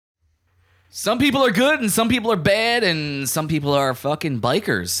Some people are good and some people are bad and some people are fucking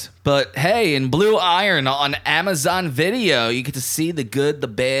bikers. But hey, in Blue Iron on Amazon Video, you get to see the good, the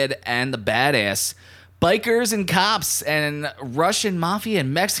bad, and the badass. Bikers and cops and Russian mafia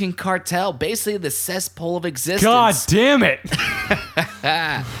and Mexican cartel, basically the cesspool of existence. God damn it.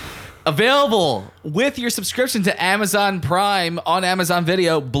 Available with your subscription to Amazon Prime on Amazon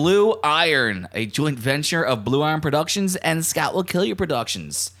Video, Blue Iron, a joint venture of Blue Iron Productions and Scott Will Kill You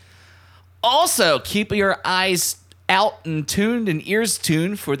Productions. Also, keep your eyes out and tuned and ears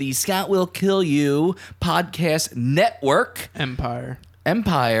tuned for the Scott Will Kill You podcast network. Empire,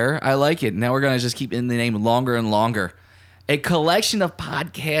 I like it. Now we're going to just keep in the name longer and longer. A collection of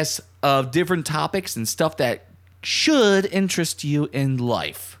podcasts of different topics and stuff that should interest you in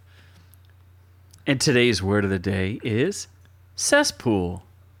life. And today's word of the day is cesspool.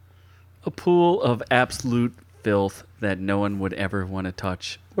 A pool of absolute filth that no one would ever want to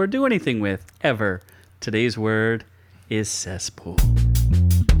touch or do anything with, ever. Today's word is cesspool.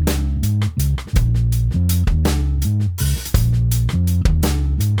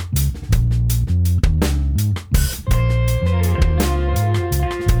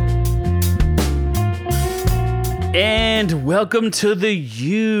 And welcome to the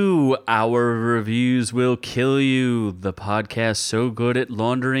U. Our reviews will kill you. The podcast so good at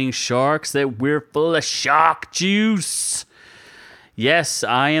laundering sharks that we're full of shark juice. Yes,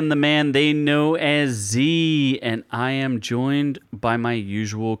 I am the man they know as Z, and I am joined by my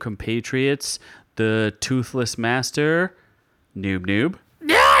usual compatriots, the Toothless Master, Noob.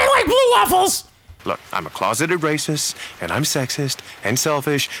 Yeah, I like blue waffles. Look, I'm a closeted racist, and I'm sexist and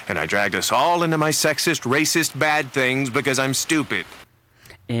selfish, and I dragged us all into my sexist, racist, bad things because I'm stupid.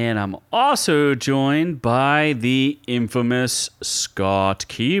 And I'm also joined by the infamous Scott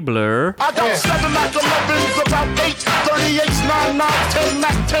Keebler. I got 7 Mac 11s, about 8, 38s, 9, 9, 10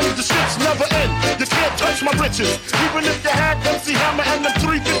 Mac 10s, the shit's never end. You can't touch my britches, even if you had MC Hammer and them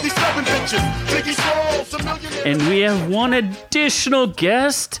 357 bitches. Biggie Smalls, a million. And we have one additional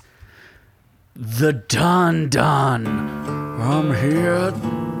guest, the Don Don. I'm here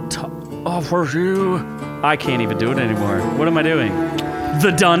to offer you... I can't even do it anymore. What am I doing?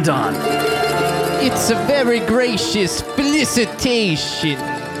 The Don Don. it's a very gracious felicitation.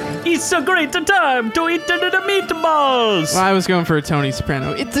 It's a great time to eat the meatballs. Well, I was going for a Tony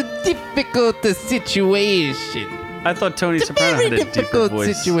Soprano. It's a difficult situation. I thought Tony It's a Soprano very had a deeper difficult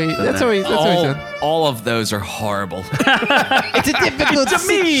voice. situation. than That's that. what he said. All of those are horrible. It's a difficult It's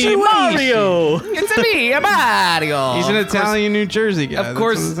me, situation. Mario. It's me, Mario. He's an Italian New Jersey guy. Of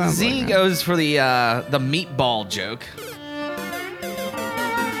course, That's what it sounds Z like. goes for the meatball joke.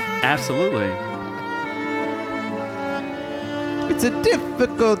 Absolutely. It's a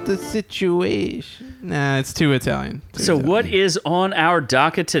difficult situation. Nah, it's too Italian. So what is on our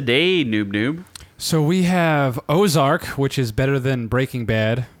docket today, Noob? So we have Ozark, which is better than Breaking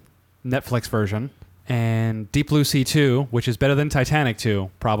Bad, Netflix version, and Deep Blue Sea 2, which is better than Titanic 2,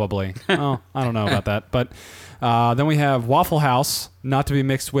 probably. Oh, I don't know about that. But then we have Waffle House, not to be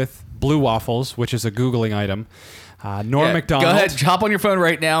mixed with Blue Waffles, which is a Googling item. Norm Macdonald. Go ahead, hop on your phone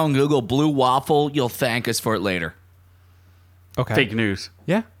right now and Google Blue Waffle. You'll thank us for it later. Okay. Fake news.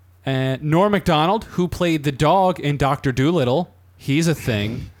 Yeah. And Norm Macdonald, who played the dog in Dr. Dolittle. He's a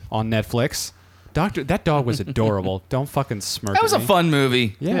thing on Netflix. That dog was adorable. Don't fucking smirk. That was a at me. fun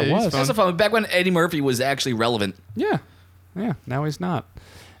movie. Yeah, Yeah, it he's was. That was a fun. Back when Eddie Murphy was actually relevant. Yeah. Now he's not.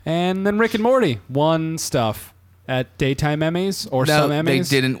 And then Rick and Morty won stuff at daytime Emmys or No, some Emmys.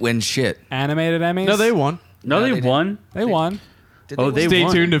 they didn't win shit. Animated Emmys. No, they won. No, No, they, they didn't. won. They won. Did Oh, win? they Stay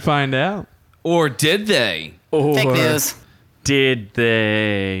won. tuned to find out. Or did they? Or Fake news. did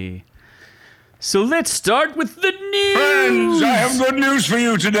they? So let's start with the news. Friends, I have good news for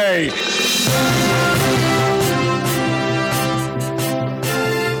you today.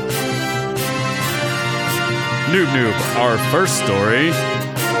 Noob, our first story.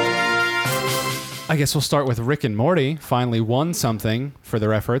 I guess we'll start with Rick and Morty. Finally won something for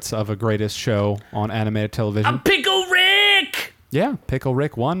their efforts of a greatest show on animated television. Pickle Rick! Yeah, Pickle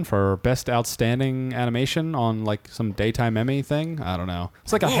Rick won for best outstanding animation on like some daytime Emmy thing. I don't know.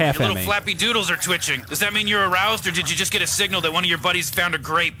 It's like a Ooh, half your little Emmy. flappy doodles are twitching. Does that mean you're aroused, or did you just get a signal that one of your buddies found a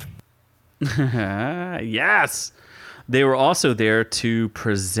grape? Yes. They were also there to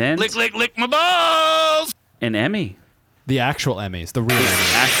present Lick, lick, lick my balls! an Emmy. The actual Emmys, the real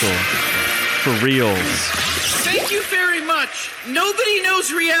Emmys. Actual. For reals. Thank you very much. much. Nobody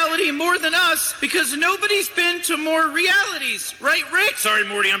knows reality more than us because nobody's been to more realities. Right, Rick? Sorry,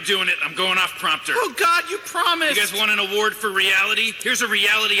 Morty, I'm doing it. I'm going off prompter. Oh, God, you promised. You guys want an award for reality? Here's a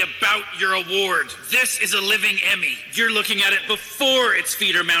reality about your award. This is a living Emmy. You're looking at it before its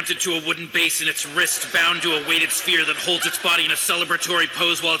feet are mounted to a wooden base and its wrists bound to a weighted sphere that holds its body in a celebratory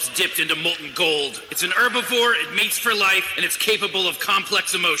pose while it's dipped into molten gold. It's an herbivore, it mates for life, and it's capable of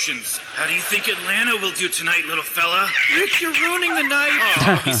complex emotions. How do you think Atlanta will do tonight, little fella? Rick, you're ruining the night.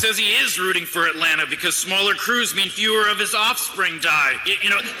 Oh, he says he is rooting for Atlanta because smaller crews mean fewer of his offspring die. You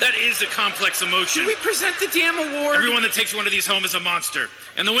know, that is a complex emotion. Can we present the damn award? Everyone that takes one of these home is a monster.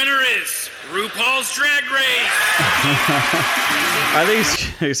 And the winner is RuPaul's Drag Race. I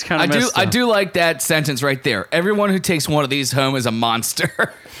think it's kind of messed I up. do like that sentence right there. Everyone who takes one of these home is a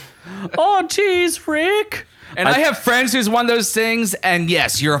monster. Oh, jeez, Rick. And I have friends who's won those things, and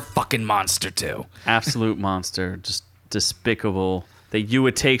yes, you're a fucking monster too. Absolute monster. Just despicable that you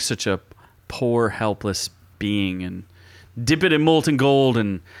would take such a poor, helpless being and dip it in molten gold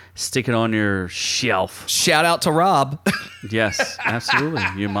and stick it on your shelf. Shout out to Rob. Yes, absolutely.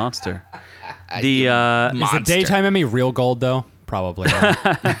 You monster. Is the daytime Emmy real gold though? Probably not.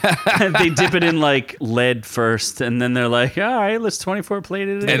 They dip it in like lead first, and then they're like, "All right, let's 24 plate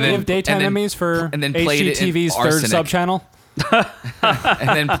it." And They then- have daytime and then- Emmys for and then played it in HGTV's third arsenic. sub-channel. And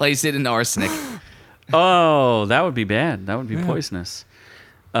then place it in arsenic. Oh, that would be bad. That would be poisonous.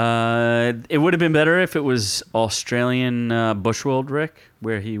 It would have been better if it was Australian Bushworld Rick,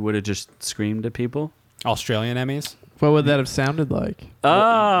 where he would have just screamed at people. Australian Emmys. What would that have sounded like?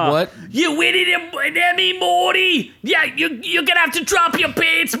 What? You winning an Emmy, Morty? Yeah, you're gonna have to drop your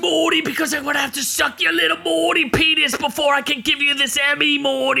pants, Morty, because I'm gonna have to suck your little Morty penis before I can give you this Emmy,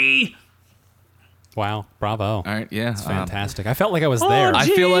 Morty. Wow, bravo. All right, yeah. That's fantastic. I felt like I was there. I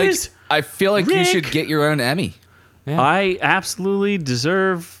feel like you Rick. should get your own Emmy. Yeah. I absolutely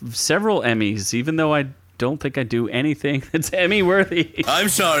deserve several Emmys, even though I don't think I do anything that's Emmy worthy. I'm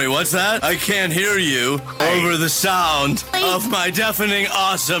sorry, what's that? I can't hear you over the sound of my deafening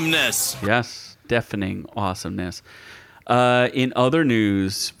awesomeness. Yes, deafening awesomeness. In other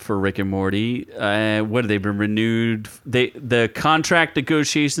news for Rick and Morty, what have they been renewed? The contract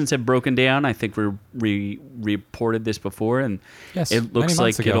negotiations have broken down. I think we reported this before, and Yes, it looks many like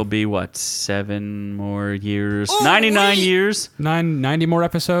months ago. it'll be 7 more years, 99 years, 90 more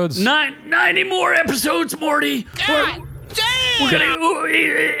episodes. 90 more episodes, Morty.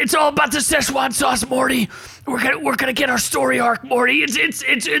 It's all about the Szechuan sauce, Morty. We're gonna get our story arc, Morty.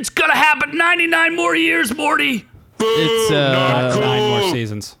 It's gonna happen. 99 more years, Morty. It's 9 more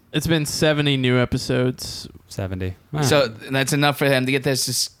seasons. It's been 70 new episodes. 70. So that's enough for him to get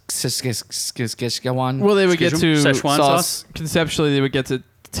this go on. Well, they would get to Szechuan sauce? Conceptually, they would get to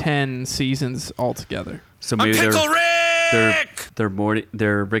 10 seasons altogether. So maybe Pickle Rick!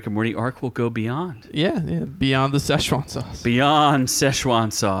 their Rick and Morty arc will go beyond Yeah, beyond the Szechuan sauce. beyond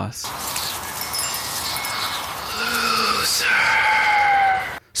Szechuan sauce.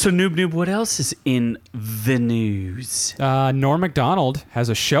 So Noob, what else is in the news? Norm Macdonald has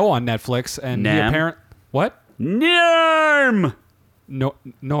a show on Netflix, and Nam? What? Norm,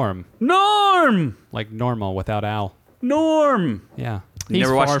 Norm, like normal without Al. Norm. Yeah. You He's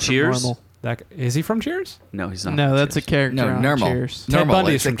never far watched from Cheers? normal. Is he from Cheers? No, he's not. No, that's a character. No, on normal. Cheers. Ted Normal,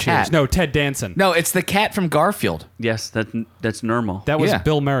 Bundy's it's a from cat. Cheers. No, Ted Danson. No, it's the cat from Garfield. Yes, that's normal. That was Yeah.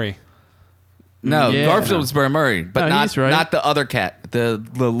 Bill Murray. No, Yeah. Garfield was Bill Murray, but No, he's right. not the other cat, the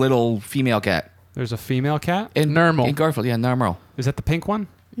little female cat. There's a female cat. In Normal. In Garfield, yeah, normal. Is that the pink one?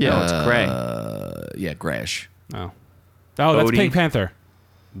 Yeah. No, it's gray. Yeah, grayish. Oh. Oh, that's Odie. Pink Panther.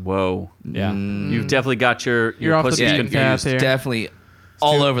 Whoa. Yeah. You've definitely got your You're off the pussy beaten path confused. here. Definitely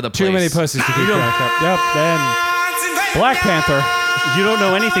all over the place. Too many pussies to keep track of. Yep. Then Black Panther. You don't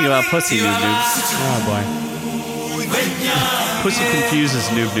know anything about pussy, Noob. Oh boy. Pussy confuses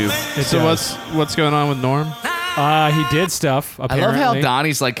Noob. It So does. what's going on with Norm? He did stuff. I Apparently. love how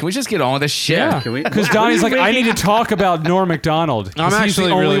Donnie's like, can we just get on with this shit? Yeah, Can we- because what Donnie's are like, you I need making- to talk about Norm Macdonald. 'cause I'm he's the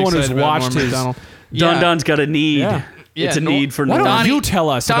actually only really one who's excited about watched Norm his. Macdonald. Don Don's got a need. Yeah. It's a Yeah, need for Why Norm. don't you tell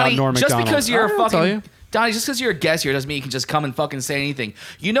us Donnie, about Norm just Macdonald? because you're a I'll tell fucking you. Donnie, just because you're a guest here doesn't mean you can just come and fucking say anything.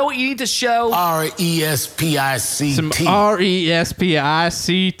 You know what you need to show? RESPICT. Some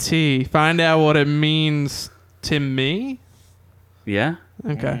RESPICT. Find out what it means to me. Yeah.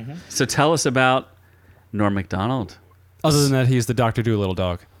 Okay. So tell us about Norm Macdonald. Other than that, he's the Dr. Doolittle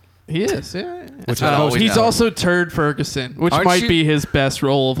dog. He is, yeah. Which I always He's know. also Turd Ferguson, which Aren't might you- be his best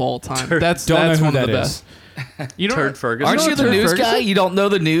role of all time. That's Don't know who one of that the is. best. You don't Turd Ferguson. Aren't you the Turd news Ferguson? guy? You don't know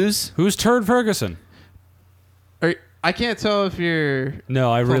the news? Who's Turd Ferguson? I can't tell if you're.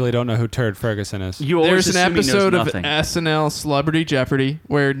 No, I really don't know who Turd Ferguson is. You always There's an assume he knows episode of nothing. SNL Celebrity Jeopardy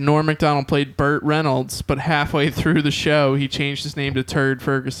where Norm Macdonald played Burt Reynolds, but halfway through the show he changed his name to Turd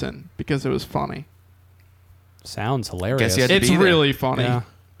Ferguson because it was funny. Sounds hilarious. Guess you had to It's be there. really funny. Yeah.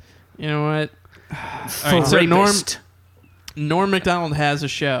 You know what? All right, so Rapist. Norm Macdonald Has a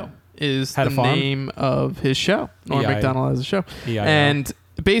Show is Had the a farm? name of his show. Norm E.I. Macdonald Has a Show. E.I. And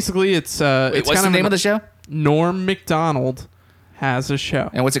basically it's Wait, it's what's kind the of name of the show? Norm Macdonald Has a Show.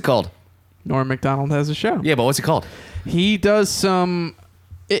 And what's it called? Norm Macdonald Has a Show. Yeah, but what's it called? He does some.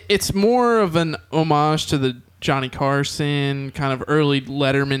 It's more of an homage to the Johnny Carson kind of early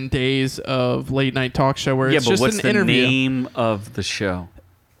Letterman days of late night talk show, where Yeah, it's but just what's an the interview. name of the show?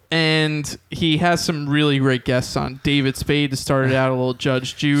 And he has some really great guests on. David Spade started out a little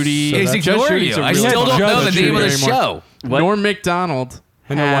Judge Judy. So He's that- ignoring Judy's you. a I really still fun don't know the show. name of the Judy anymore. show. What? Norm Macdonald.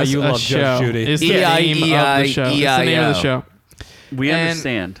 I know why Has you a love Judge show. Judy. Is the name of the show. It's the name of the show. We And-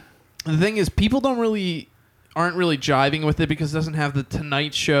 understand. The thing is, people aren't really jiving with it because it doesn't have the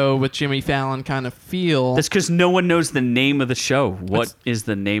Tonight Show with Jimmy Fallon kind of feel. That's because no one knows the name of the show. What is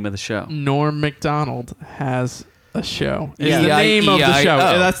the name of the show? Norm Macdonald Has a Show. Is Yeah. the name of the show.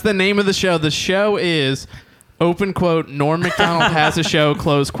 E-I-E-I-O. That's the name of the show. The show is open quote Norm Macdonald Has a Show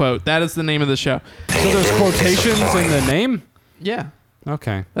close quote. That is the name of the show. So there's quotations in the name? Yeah,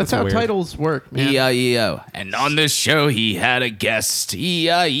 Okay. that's how weird. titles work, man. E-I-E-O. And on this show, he had a guest.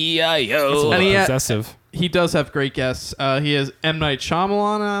 E-I-E-I-O. And he had- Possessive. He does have great guests. He has M. Night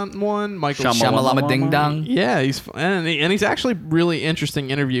Shyamalan on one. Michael Shamalama Ding Dong. Yeah, and he's actually really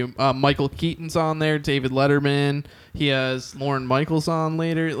interesting interview. Michael Keaton's on there, David Letterman. He has Lorne Michaels on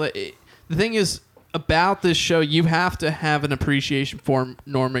later. The thing is about this show, you have to have an appreciation for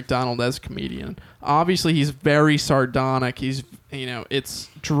Norm Macdonald as a comedian. Obviously, he's very sardonic. It's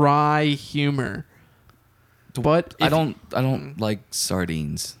dry humor. But I don't like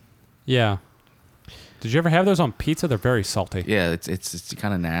sardines. Yeah. Did you ever have those on pizza? They're very salty. Yeah, it's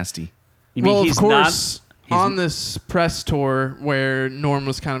kind of nasty. You mean Well, he's of course, not? on this press tour where Norm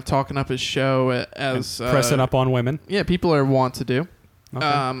was kind of talking up his show as Pressing up on women. Yeah, people are wont to do.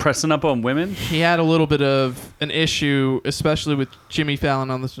 Pressing up on women? He had a little bit of an issue, especially with Jimmy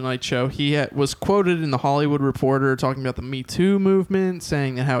Fallon on the Tonight Show. He was quoted in the Hollywood Reporter talking about the Me Too movement,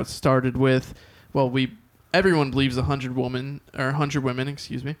 saying that how it started with, everyone believes 100 women,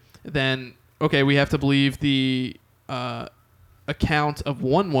 excuse me. Then, okay, we have to believe the account of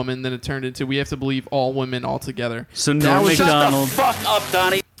one woman. Then it turned into we have to believe all women altogether. So Norm Macdonald Fuck up,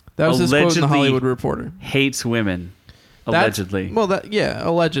 Donnie. That was his quote in the allegedly Hollywood Reporter. hates women. That's- Allegedly.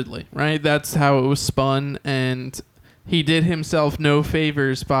 allegedly, right? That's how it was spun, and he did himself no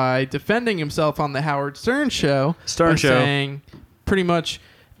favors by defending himself on the Howard Stern show. Stern by show. saying pretty much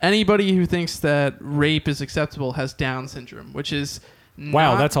anybody who thinks that rape is acceptable has Down syndrome, which is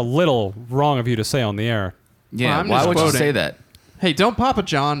Wow, not- that's a little wrong of you to say on the air. Yeah, I'm why just would you quoting. say that? Hey, don't Papa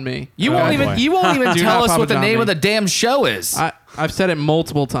John me. You Oh, won't boy. even Do tell not us Papa what the John name me. of the damn show is. I've said it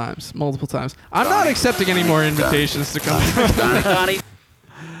multiple times. I'm not accepting any more invitations to come. Donnie.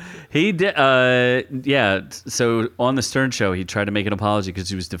 He did, yeah. So on the Stern show, he tried to make an apology because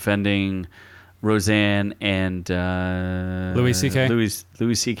he was defending Roseanne and Louis C.K.?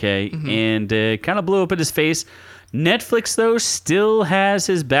 Louis C.K. Mm-hmm. and kind of blew up in his face. Netflix though still has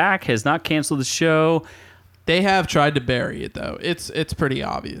his back. Has not canceled the show. They have tried to bury it though. It's pretty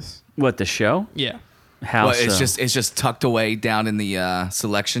obvious. What, the show? Yeah. How Well, so? it's just tucked away down in the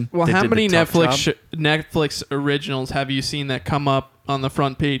selection. Well, They how did the many tuck Netflix originals have you seen that come up on the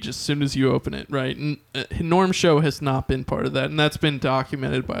front page as soon as you open it? Right, Norm's show has not been part of that, and that's been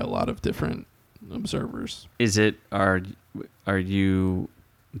documented by a lot of different observers. Is it? Are you?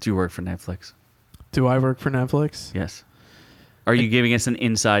 Do you work for Netflix? Do I work for Netflix? Yes. Are you giving us an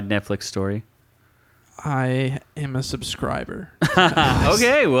inside Netflix story? I am a subscriber.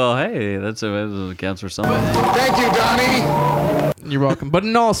 Okay, well, hey, that counts for something. Thank you, Donnie. You're welcome. But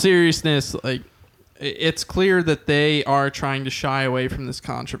in all seriousness, it's clear that they are trying to shy away from this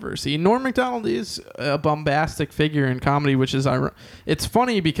controversy. Norm Macdonald is a bombastic figure in comedy, which is it's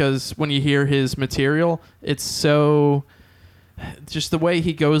funny because when you hear his material, it's so just the way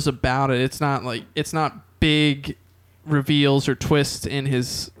he goes about it. It's not big reveals or twists in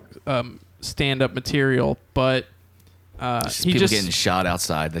his stand-up material, but Just he people just getting shot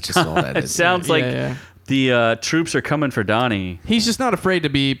outside. That's just all that It is. sounds like yeah. the troops are coming for Donnie. He's just not afraid to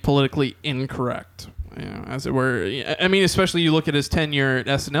be politically incorrect, as it were. I mean, especially you look at his tenure at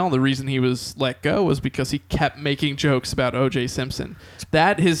SNL. The reason he was let go was because he kept making jokes about O.J. Simpson.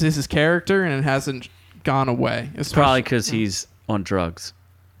 That is his character, and it hasn't gone away. It's probably because he's on drugs,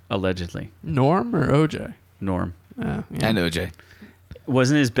 allegedly. Norm or O.J. Norm. Yeah. I know, Jay.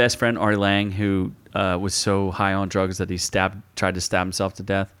 Wasn't his best friend Artie Lang who was so high on drugs that he tried to stab himself to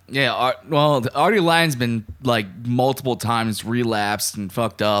death? Yeah, Artie Lang's been like multiple times relapsed and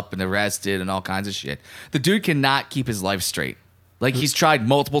fucked up and arrested and all kinds of shit. The dude cannot keep his life straight. Like he's tried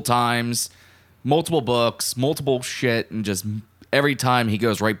multiple times, multiple books, multiple shit, and just every time he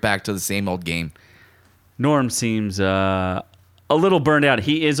goes right back to the same old game. Norm seems a little burned out.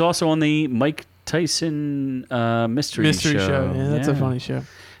 He is also on the Mike Tyson mystery show. Yeah, that's a funny show.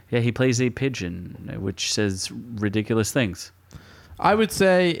 Yeah, he plays a pigeon, which says ridiculous things. I would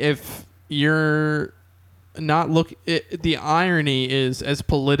say if you're not the irony is as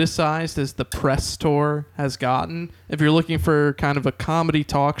politicized as the press tour has gotten. If you're looking for kind of a comedy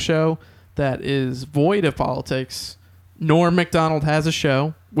talk show that is void of politics, Norm Macdonald has a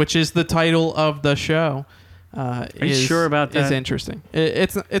show, which is the title of the show. Are you sure about that? It's interesting.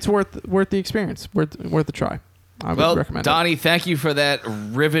 It's worth the experience. Worth a try. I would recommend Donnie, thank you for that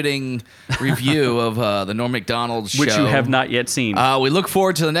riveting review of the Norm Macdonald show. Which you have not yet seen. We look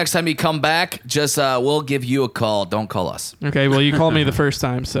forward to the next time you come back. Just we'll give you a call. Don't call us. Okay, well, you called me the first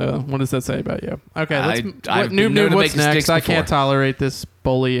time, so what does that say about you? Okay, I've been known to what's make mistakes next? I can't before. tolerate this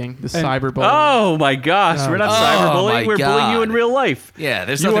bullying, this cyberbullying. Oh my gosh, we're not cyberbullying. We're bullying you in real life. Yeah,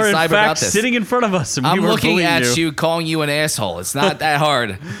 there's You nothing are in cyber fact about this. sitting in front of us, and I'm we were looking bullying at you, calling you an asshole. It's not that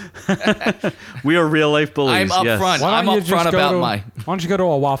hard. We are real life bullies. I'm up yes. front. Why I'm don't you up front just go about to- my. Why don't you go to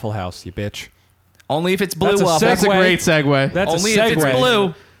a Waffle House, you bitch? Only if it's blue That's a waffle. That's a segue. great segue. That's Only a if it's segue.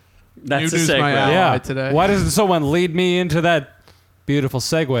 blue. That's You a lose my segue. ally Yeah. today. Why doesn't someone lead me into that beautiful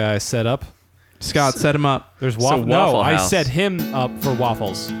segue I set up? Scott, set him up. There's So waffle. Waffle No, I House. set him up for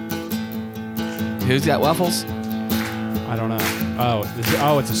waffles. Who's got waffles? I don't know.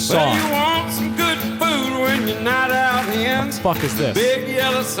 It's a song. You want some good food when you're not out in. What the fuck is this? Big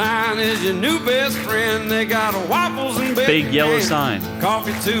yellow sign is your new best friend. They got waffles and bacon. Big yellow and sign.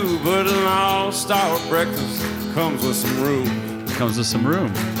 Coffee too, but an all-star breakfast comes with some room. Comes with some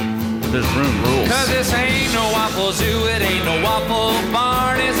room. There's room rules. Cause this ain't no waffle zoo, it ain't no waffle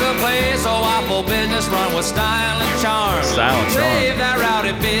barn. It's a place, a waffle business run with style and charm. Style and charm. Save that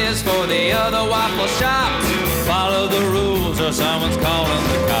rowdy biz for the other waffle shops. Follow the rules or someone's calling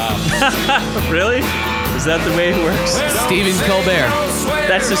the cops. Really? Is that the way it works? Stephen Colbert.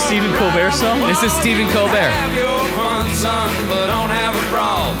 That's the Stephen Colbert song? This is Stephen Colbert. Have your fun, son, but don't have a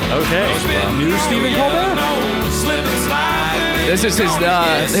brawl. Okay. New Stephen Colbert? Slip and slide. This is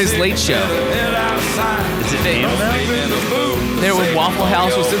his late show. Is it named that? There when Waffle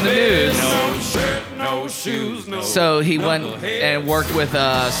House was in the news. No shirt, no shoes, no. So he went and worked with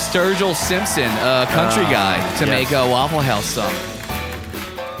Sturgill Simpson, a country guy, to yes. make a Waffle House song.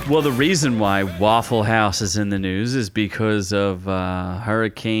 Well, the reason why Waffle House is in the news is because of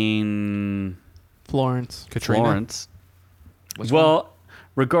Hurricane Florence. Katrina. Florence. Well,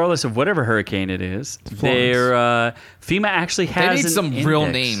 regardless of whatever hurricane it is, their FEMA actually They has need an some real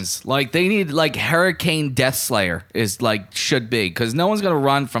index. names. Like they need like Hurricane Death Slayer is like should be because no one's gonna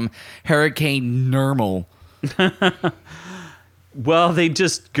run from Hurricane Normal. Well, they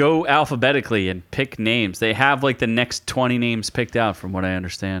just go alphabetically and pick names. They have like the next 20 names picked out, from what I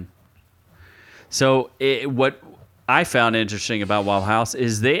understand. So what I found interesting about Waffle House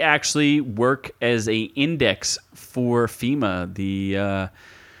is they actually work as a index for FEMA, the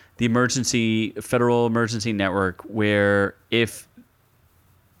federal emergency network, where if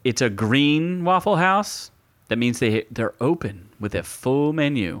it's a green Waffle House, that means they're open with a full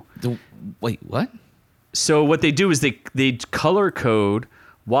menu. Wait, what? So what they do is they color code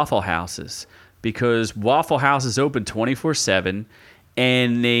Waffle Houses because Waffle House is open 24/7,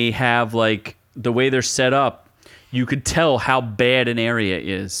 and they have like the way they're set up, you could tell how bad an area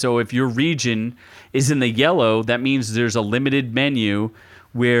is. So if your region is in the yellow, that means there's a limited menu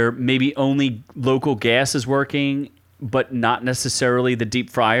where maybe only local gas is working, but not necessarily the deep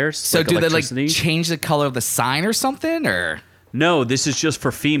fryers. So like do they like electricity. change the color of the sign or something, or? No, this is just for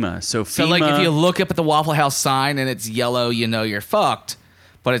FEMA. So FEMA. So like if you look up at the Waffle House sign and it's yellow, you know you're fucked.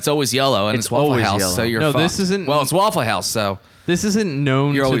 But it's always yellow and It's it's Waffle always House, yellow. so you're No, fucked. this isn't- Well, it's Waffle House, so This isn't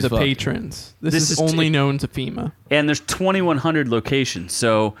known You're to always the fucked. patrons. This This is is only known to FEMA. And there's 2,100 locations.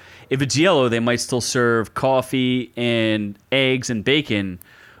 So if it's yellow, they might still serve coffee and eggs and bacon.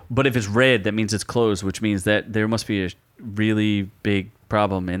 But if it's red, that means it's closed, which means that there must be a really big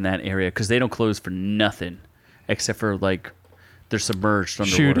problem in that area because they don't close for nothing except for like they're submerged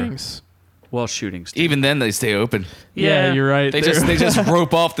underwater. Shootings. Well, shootings. Too. even then they stay open. Yeah, you're right. They just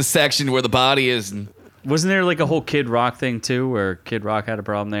rope off the section where the body is, and Wasn't there like a whole Kid Rock thing too where Kid Rock had a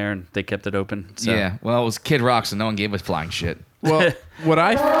problem there and they kept it open? So. yeah. Well, it was Kid Rock, so no one gave a flying shit. Well, what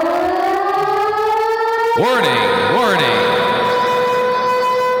I Warning, warning.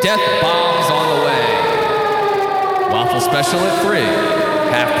 Death bombs on the way. Waffle special at 3,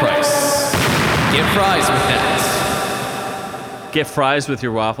 half price. Get fries with that. Get fries with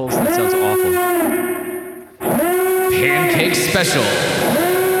your waffles? That sounds awful. Pancake special.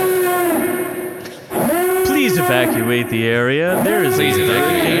 Please evacuate the area. There is Please a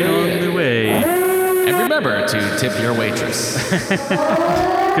evacuate the hurricane area. on the way. And remember to tip your waitress.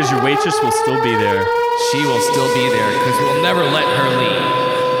 Because your waitress will still be there. She will still be there because we'll never let her leave.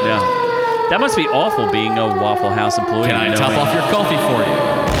 Yeah. That must be awful being a Waffle House employee. Can I top off your coffee for you?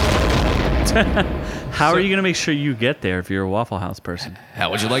 How are you going to make sure you get there if you're a Waffle House person? How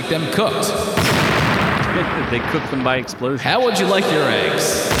would you like them cooked? They cook them by explosion. How would you like your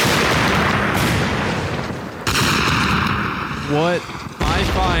eggs? What I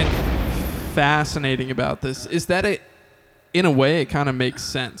find fascinating about this is that in a way, it kind of makes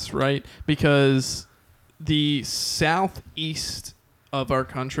sense, right? Because the southeast of our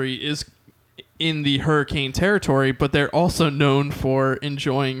country is in the hurricane territory, but they're also known for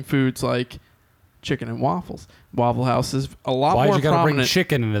enjoying foods like chicken and waffles. Waffle House is a lot Why'd more you gotta bring prominent.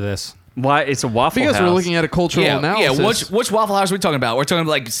 chicken into this? Why? It's a Waffle Because House. we're looking at a cultural analysis. Yeah, which Waffle House are we talking about? We're talking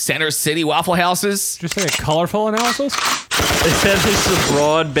about like Center City Waffle Houses? Did you say a colorful analysis? It says it's a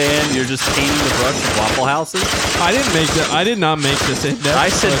broad band. You're just painting the brush of Waffle Houses. I did not make this index. I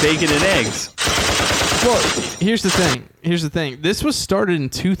said but- bacon and eggs. Well, here's the thing. This was started in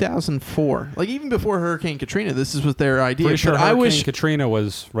 2004. Like even before Hurricane Katrina, this is what their idea. Pretty sure But Hurricane I wish Katrina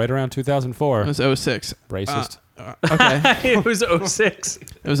was right around 2004. it was 06. Racist. Okay, It was 06.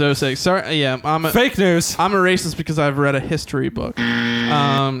 it was 06. Sorry, yeah, I'm a Fake news. I'm a racist because I've read a history book.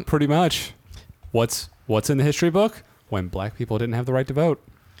 Pretty much. What's in the history book? When black people didn't have the right to vote.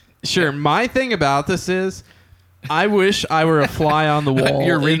 Sure. My thing about this is, I wish I were a fly on the wall.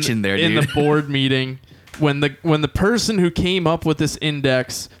 You're reaching there, in dude. the board meeting. When the person who came up with this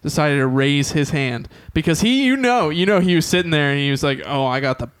index decided to raise his hand because he he was sitting there and he was like, oh, I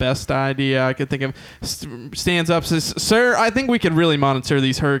got the best idea I could think of. Stands up, says, sir, I think we could really monitor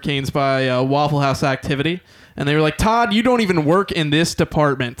these hurricanes by Waffle House activity. And they were like, Todd, you don't even work in this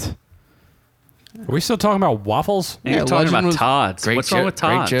department. Are we still talking about waffles? And you're Yeah, talking Legend about was- Todd's. Great What's wrong joke, with great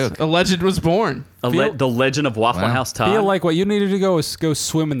Todd's? joke. A legend was born. The Legend of Waffle Wow. House Todd. Feel like what you needed to go is go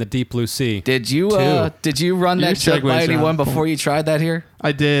swim in the deep blue sea. Did you Two. run Your that joke by segues are anyone on before you tried that here?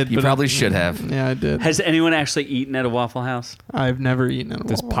 I did. You but probably should have. Yeah, I did. Has anyone actually eaten at a Waffle House? I've never eaten at a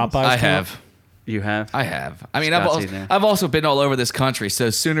Does Waffle House. Popeyes I count? have. You have? I have. I mean, Scott's eaten there. I've also been all over this country, so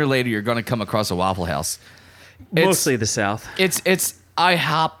sooner or later you're going to come across a Waffle House. Mostly the South. It's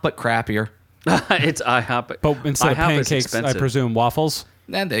IHOP but crappier. It's IHOP. But instead of IHOP is pancakes, I expensive. presume waffles.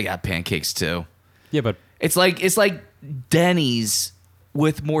 And they got pancakes too. Yeah, but It's like Denny's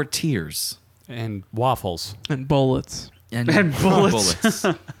with more tiers and waffles. And bullets. and bullets.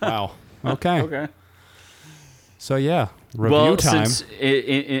 Wow. Okay. Okay. So yeah, review Well, time. since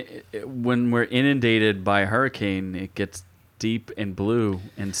when we're inundated by a hurricane, it gets deep and blue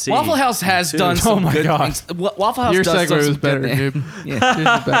and sea. Waffle House has too. done some my good God. things. Waffle House Your does segue some was good better, things. dude. Yeah. Yours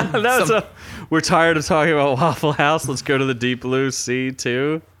was better. That's we're tired of talking about Waffle House. Let's go to the deep blue sea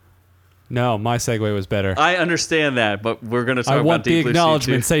too. No, my segue was better. I understand that, but we're going to talk I about want the deep blue sea too.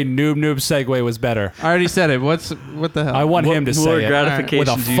 acknowledgement. Say noob segue was better. I already said it. What the hell? I want What him to more say it gratification with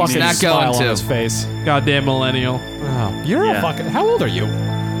a do you fucking need? Not smile going on to. his face. Goddamn millennial. Oh, you're Yeah. a fucking. How old are you?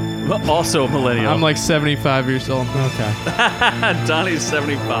 Also a millennial. I'm like 75 years old. Okay. Donnie's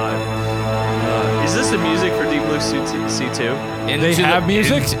 75. Is this the music for Deep Blue Sea 2? They have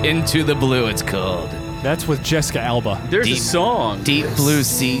music? Into the Blue, it's called. That's with Jessica Alba. There's Deep- a song. Deep Blue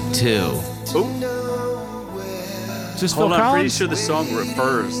Sea 2. Just Hold Phil on, I'm pretty Collins? sure the song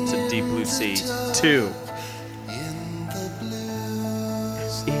refers to Deep Blue Sea 2.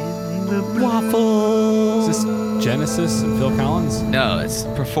 Is this Genesis and Phil Collins? No, it's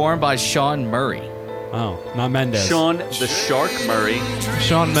performed by Sean Murray. Oh, not Mendes. Sean the Shark Murray.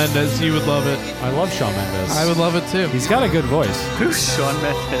 Shawn Mendes, you would love it. I love Shawn Mendes. I would love it too. He's got a good voice. Who's Shawn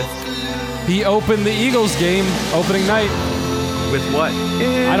Mendes? He opened the Eagles game opening night. With what?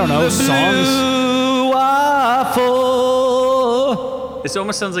 I don't know, songs. This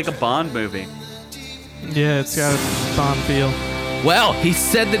almost sounds like a Bond movie. Yeah, it's got a Bond feel. Well, he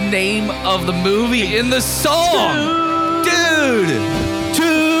said the name of the movie in the song. Dude!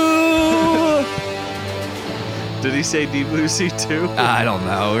 Did he say Deep Blue Sea 2? I don't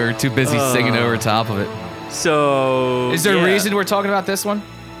know. We were too busy singing over top of it. So. Is there yeah. a reason we're talking about this one?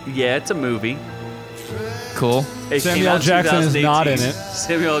 Yeah, it's a movie. Cool. It came Samuel out in Jackson is not in 2018. it.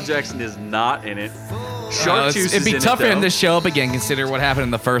 Samuel L. Jackson is not in it. Shark Juice It'd be is in tough it, for him though. to show up again, consider what happened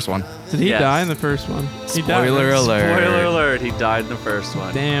in the first one. Did he Yes. die in the first one? He died, Spoiler right? alert. Spoiler alert, he died in the first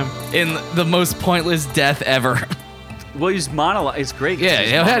one. Damn. In the most pointless death ever. Well, he's monologue. It's great. 'cause Yeah, he's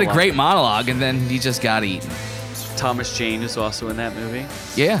he had a monologuing. great monologue, and then he just got eaten. Thomas Jane is also in that movie.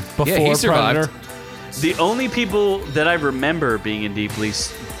 Yeah, Before yeah, he survived. Predator. The only people that I remember being in Deep Blue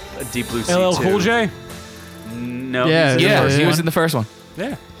Sea LL 2. Cool J. No. Yeah, he's in the Yeah, first he one. was in the first one.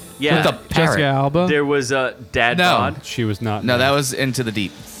 Yeah. Yeah. With the Jessica parrot. Alba. There was Dad No. Bod. She was not. No, that was Into the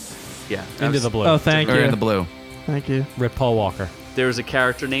Deep. Yeah. that Into was- the Blue. Oh, thank Or you. in the blue. Thank you. Rip Paul Walker. There was a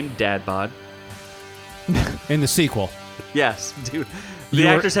character named Dad Bod. In the sequel. Yes, dude. The You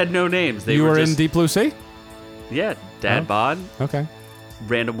were- actors had no names. They you were just, in Deep Blue Sea? Yeah, Dad Oh. Bod, Okay.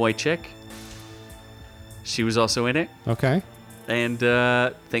 random white chick. She was also in it. Okay. And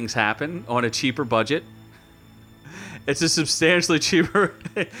things happen on a cheaper budget. It's a substantially cheaper.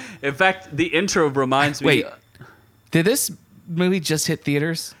 In fact, the intro reminds me. Wait, did this movie just hit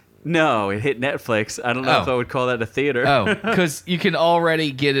theaters? No, it hit Netflix. I don't know Oh. if I would call that a theater. Oh, because you can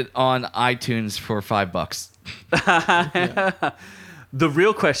already get it on iTunes for $5. The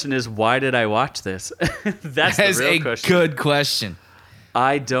real question is, why did I watch this? That's That is the real a question. good question.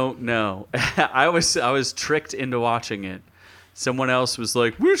 I don't know. I was tricked into watching it. Someone else was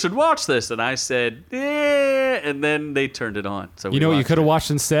like, "We should watch this," and I said, "Eh," and then they turned it on. So You know what you watched could have it.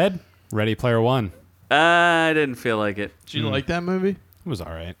 watched instead? Ready Player One. I didn't feel like it. Did you like that movie? It was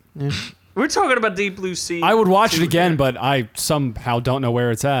all right. We're talking about Deep Blue Sea. I would watch it too. again, but I somehow don't know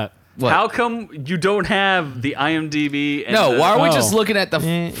where it's at. What? How come you don't have the IMDb? And No, the- why are we Oh. just looking at the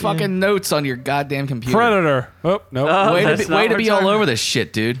Yeah, fucking notes on your goddamn computer? Predator. Oh, no. Oh, Way that's to be, not way what to we're be all talking over about. this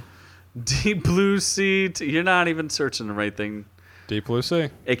shit, dude. Deep Blue Sea. You're not even searching the right thing. Deep Blue Sea.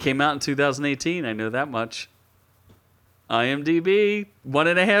 It came out in 2018. I know that much. IMDb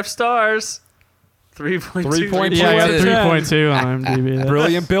 1.5 stars. 3.2. 3.2. Yeah, I got 3.2 3.2 on IMDb. That's-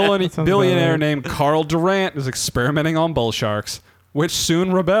 Brilliant sounds billionaire about right. named Carl Durant is experimenting on bull sharks, which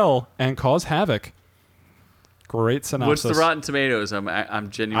soon rebel and cause havoc. Great synopsis. What's the Rotten Tomatoes? I'm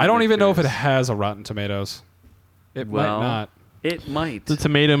genuinely I don't even know if it curious. has a Rotten Tomatoes. It Well, might not. It might. The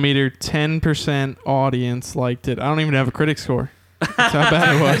tomato meter, 10% audience liked it. I don't even have a critic score. That's how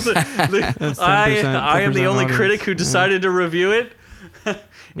bad it was. That's 10%, I am the 10% only audience. critic who decided to review it.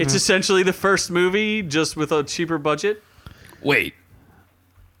 It's essentially the first movie, just with a cheaper budget. Wait.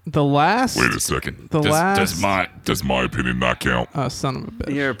 The last. Wait a second. The last. Does my opinion not count? Oh, son of a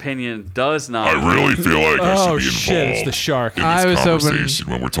bitch. Your opinion does not. I really feel like I should Oh, be shit. involved It's the shark. in I this was hoping- conversation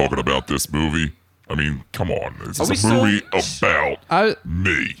when we're talking about this movie. I mean, come on. This Are we is a movie still- about I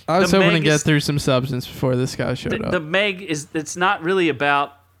me. was The hoping to Meg get is- through some substance before this guy showed up. The Meg is. It's not really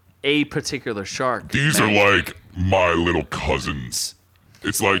about a particular shark. These are like my little cousins.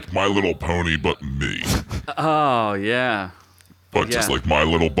 It's like My Little Pony, but me. Oh yeah. But just Yeah. like my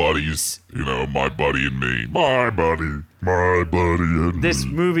little buddies, you know, my buddy and me. My buddy and This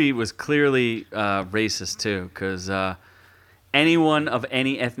me. movie was clearly racist too, because anyone of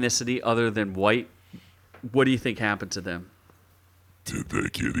any ethnicity other than white, what do you think happened to them? Did they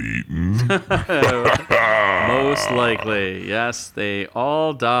get eaten? Most likely, yes, they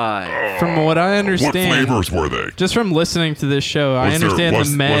all die. From what I What understand, flavors were they? just from listening to this show, I Was there- understand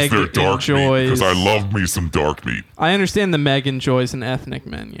was- the Meg was there dark enjoys. Because I love me some dark meat. I understand the Meg enjoys an ethnic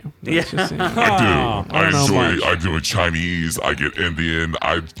menu. That's just it. I do. I don't know much. I do Chinese. I get Indian.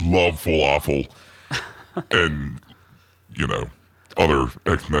 I love falafel, and you know, other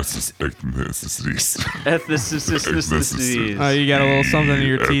ethnicities. Ethnicities. Oh, you got a little something in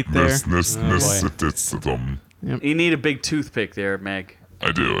your teeth there. Ethnicities. You need a big toothpick there, Meg.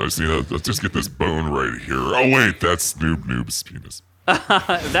 I do. I see. Let's just get this bone right here. Oh wait, that's Noob's penis.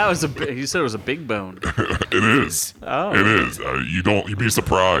 That was you said it was a big bone. It is. Oh. It is. You'd be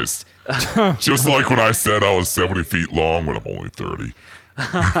surprised. Just like when I said I was 70 feet long when I'm only 30.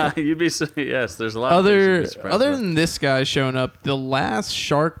 You'd be yes. There's a lot. of things you'd Other be surprised other about. than this guy showing up, the last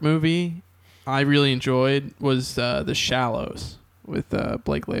shark movie I really enjoyed was The Shallows with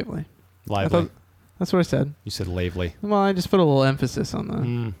Blake Lively. I Lively. thought that's what I said. You said Lively. Well, I just put a little emphasis on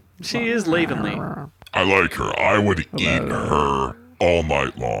the. She is lavenly. I like her. I would eat her all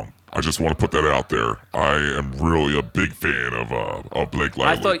night long. I just want to put that out there. I am really a big fan of Blake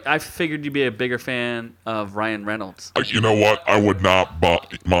Lively. I figured you'd be a bigger fan of Ryan Reynolds. You know what? I would not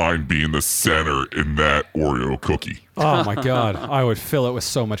mind being the center in that Oreo cookie. Oh, my God. I would fill it with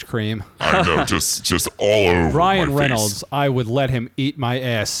so much cream. I know, just all over Ryan my Reynolds, face. I would let him eat my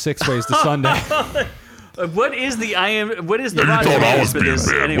ass 6 ways to Sunday. What is the Yeah, you Rotten thought I Tomatoes was for being this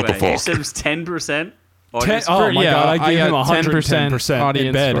bad. anyway? What the You fuck? said it was 10%. Audience Oh my God, I gave him got 110% in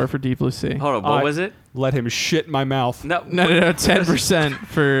audience bed. score for Deep Blue Sea. Hold on, what was it? Let him shit in my mouth. No, No, 10%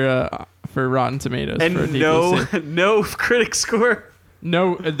 for Rotten Tomatoes. for and Deep Blue no, Sea. no critic score.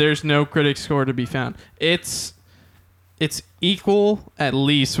 No, there's no critic score to be found. It's equal at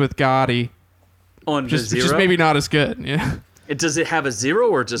least with Gotti. On the Just zero. maybe not as good. Yeah. Does it have a 0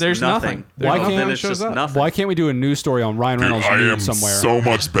 or just There's nothing? nothing. Why There's can't- nothing Then it's shows just up. nothing. Why can't we do a news story on Ryan Reynolds I am nude somewhere? so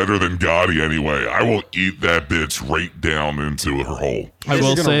much better than Gotti anyway. I will eat that bitch right down into her hole. I You're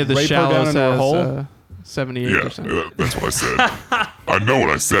will gonna say the rape her down Shallows into her hole? has 78%. Yeah, that's what I said. I know what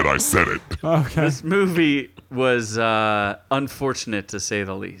I said. I said it. Okay. This movie was unfortunate to say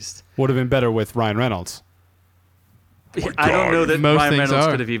the least. Would have been better with Ryan Reynolds. I don't know that Most Ryan things Reynolds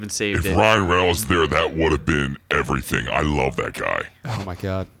are. could have even saved If it. Ryan Reynolds there, that would have been everything. I love that guy. Oh my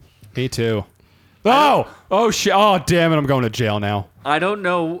God. Me too. Oh shit. Oh damn it. I'm going to jail now. I don't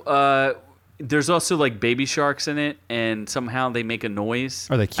know. There's also like baby sharks in it, and somehow they make a noise.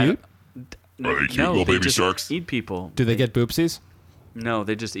 Are they cute? Are they cute No, little they baby just sharks? eat people. Do they get boopsies? No,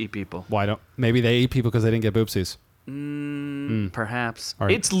 they just eat people. Why don't? Maybe they eat people because they didn't get boopsies. Perhaps. All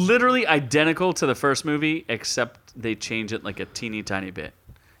right. It's literally identical to the first movie, except they change it like a teeny tiny bit.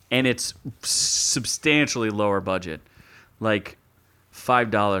 And it's substantially lower budget. Like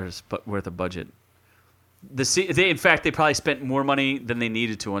 $5 worth of budget. In fact, they probably spent more money than they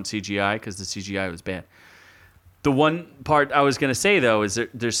needed to on CGI because the CGI was bad. The one part I was going to say, though, is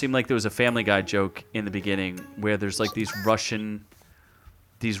there seemed like there was a Family Guy joke in the beginning where there's like these Russian,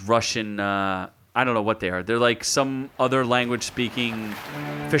 I don't know what they are. They're like some other language speaking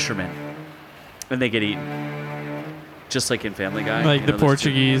fishermen, and they get eaten, just like in Family Guy. Like You the know, there's two-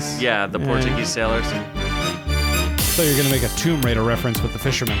 Portuguese. Yeah, the Portuguese sailors. So you're gonna make a Tomb Raider reference with the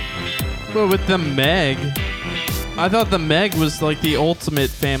fisherman. Well, with the Meg, I thought the Meg was like the ultimate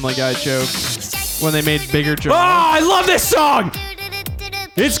Family Guy joke when they made bigger jokes. Oh, I love this song.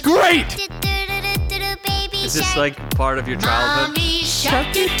 It's great. Is this like part of your childhood?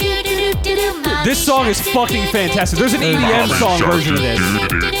 This song is fucking fantastic. There's an EDM song version of this.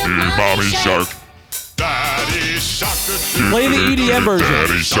 Mommy shark. Daddy shark. Play the EDM version.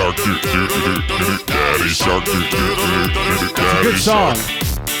 Daddy shark. Daddy shark. Daddy Good song.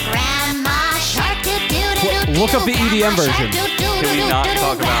 Look up the EDM version. Can we not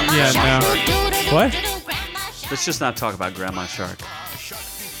talk about Yeah, Grandma no. Shark? What? Let's just not talk about Grandma Shark.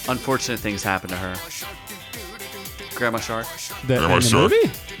 Unfortunate things happen to her. Grandma Shark. Grandma In the shark.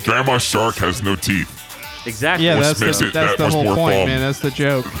 movie? Grandma shark has no teeth. Exactly. Yeah, Which that's makes the, it that's that the much whole more point, fun. man. That's the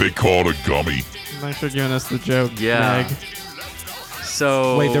joke. They call it a gummy. Thanks for giving us the joke. Yeah. Meg.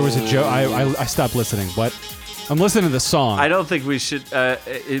 So Wait, there was a joke. I stopped listening. What? I'm listening to the song. I don't think we should.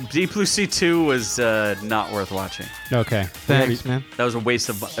 Deep Blue Sea 2 was not worth watching. Okay. Thanks, man. That was a waste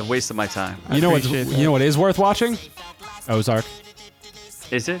of my time. You know what? appreciate that. You know what is worth watching? Ozark.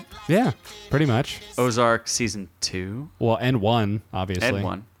 Is it Yeah, pretty much. Ozark season 2? Well, and 1, obviously. And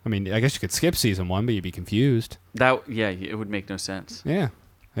 1. I mean, I guess you could skip season 1, but you'd be confused. It would make no sense. Yeah.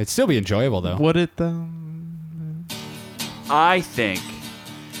 It'd still be enjoyable, though. Would it though? I think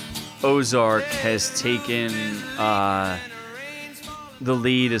Ozark has taken the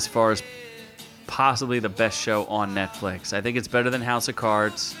lead as far as possibly the best show on Netflix. I think it's better than House of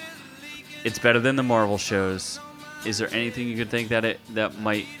Cards. It's better than the Marvel shows. Is there anything you could think that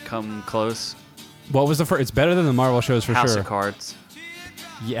might come close? What was the first? It's better than the Marvel shows for House sure. of Cards.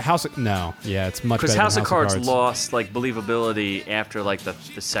 Yeah, No. Yeah, it's much better Because than House of Cards Cards. lost like believability after like the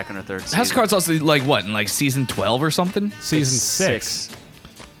second or third season. House of Cards also like what in like season 12 or something? Season 6.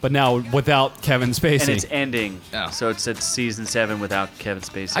 But now without Kevin Spacey. And it's ending. Oh. So it's at season 7 without Kevin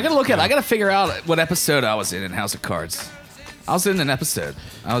Spacey. I gotta figure out what episode I was in House of Cards. I was in an episode.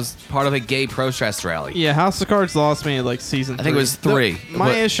 I was part of a gay protest rally. Yeah, House of Cards lost me at like season 3. I think it was 3. My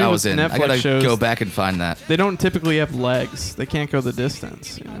what issue I with was in. Netflix I gotta shows, go back and find that. they don't typically have legs. They can't go the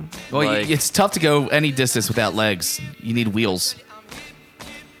distance. You know? Well, Like- it's tough to go any distance without legs. You need wheels.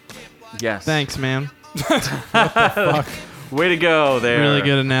 Yes. Thanks, man. Way to go there. Really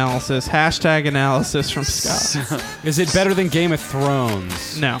good analysis. Hashtag analysis from Scott. Is it better than Game of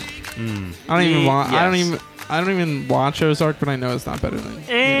Thrones? No. I don't even watch. Yes. I don't even watch Ozark, but I know it's not better than Game of Thrones.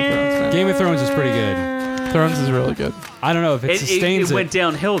 man. Game of Thrones is pretty good. Thrones is really good. I don't know if it sustains It went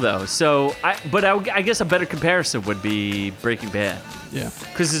downhill though. So, I guess a better comparison would be Breaking Bad Yeah.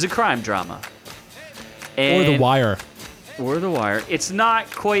 because it's a crime drama. Or And, The Wire. Or The Wire. It's not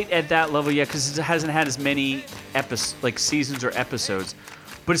quite at that level yet because it hasn't had as many seasons or episodes.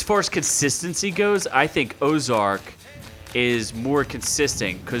 But as far as consistency goes, I think Ozark is more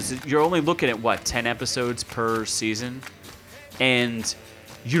consistent because you're only looking at 10 episodes per season, and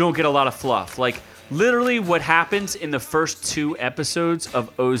you don't get a lot of fluff. Like Literally, what happens in the first 2 episodes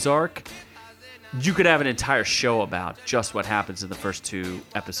of Ozark, you could have an entire show about just what happens in the first 2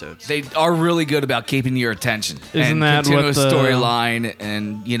 episodes. They are really good about keeping your attention. Isn't and that continuous what the- storyline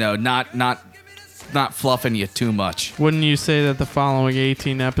and, not fluffing you too much. Wouldn't you say that the following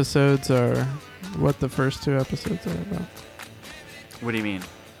 18 episodes are what the first 2 episodes are about? What do you mean?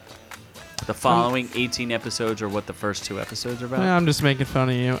 The following 18 episodes are what the first 2 episodes are about? I'm just making fun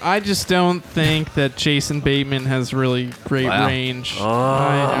of you. I just don't think that Jason Bateman has really great range.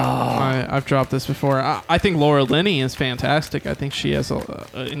 I've dropped this before. I think Laura Linney is fantastic. I think she has a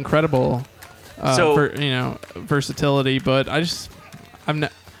incredible versatility, but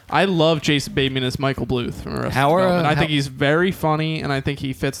I love Jason Bateman as Michael Bluth from Arrested Development. I think he's very funny, and I think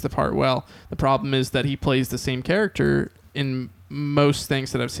he fits the part well. The problem is that he plays the same character in most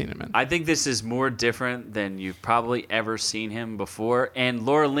things that I've seen him in. I think this is more different than you've probably ever seen him before. And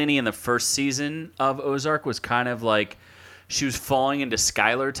Laura Linney in the first season of Ozark was kind of like she was falling into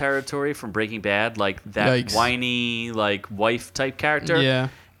Skylar territory from Breaking Bad, like that Yikes. whiny, like wife type character. Yeah.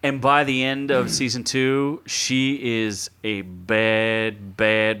 And by the end of season 2, she is a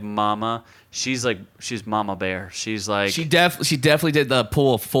bad mama. She's Mama Bear. She's like She definitely did the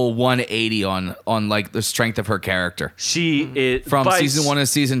full 180 on like the strength of her character. She is From season 1 to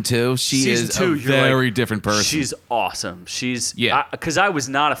season 2. She is a very different person. She's awesome. Because I was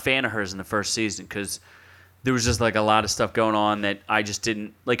not a fan of hers in the first season because there was just like a lot of stuff going on that I just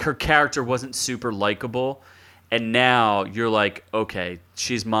didn't like. Her character wasn't super likable. And now you're like, okay,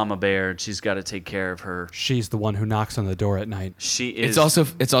 she's Mama Bear. And she's got to take care of her. She's the one who knocks on the door at night. She is. It's also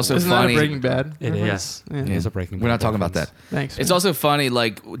Isn't funny. that a Breaking Bad? It is. Yes. It is a Breaking Bad. We're not talking about reference. that. Thanks. It's man. also funny,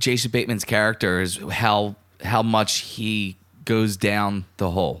 like Jason Bateman's character is how much he goes down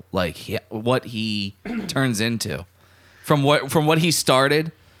the hole, like what he turns into, from what he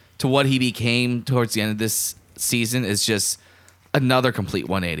started to what he became towards the end of this season is just another complete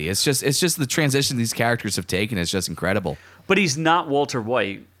 180. It's just the transition these characters have taken is just incredible. But he's not Walter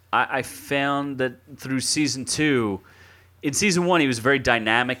White. I found that through season 2, in season 1, he was very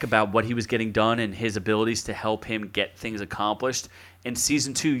dynamic about what he was getting done and his abilities to help him get things accomplished. In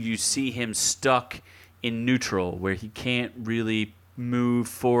season 2, you see him stuck in neutral, where he can't really move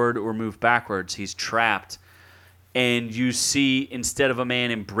forward or move backwards. He's trapped. And you see, instead of a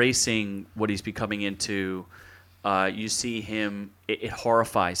man embracing what he's becoming into, you see him, it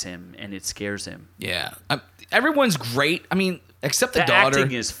horrifies him and it scares him. Yeah, everyone's great. I mean, except the The daughter.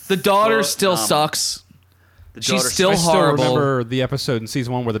 acting is The daughter still phenomenal. sucks. The She's daughter- still I still horrible. remember the episode in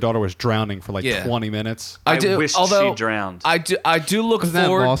season 1 where the daughter was drowning for like Yeah. 20 minutes. I do. wished although she drowned. I do look Wasn't that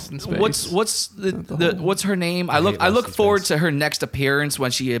forward. Lost in Space? What's her name? I hate look Lost in forward Space. to her next appearance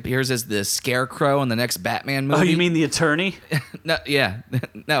when she appears as the Scarecrow in the next Batman movie. Oh, you mean the attorney? No, yeah,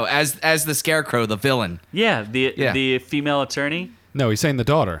 no, as the Scarecrow, the villain. Yeah, the female attorney. No, he's saying the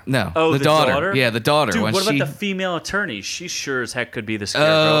daughter. No, Oh, the daughter? Yeah, the daughter. Dude, when what she, about the female attorney? She sure as heck could be the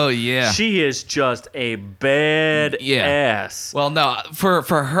Scarecrow. Oh, yeah. She is just a bad Yeah. ass. Well, no, for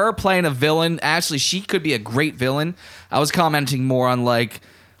her playing a villain, actually, she could be a great villain. I was commenting more on like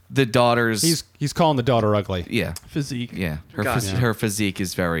the daughter's. He's calling the daughter ugly. Yeah, Physique. yeah. Her God. her physique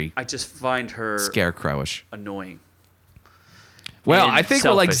is very I just find her scarecrowish. annoying. Well, and I think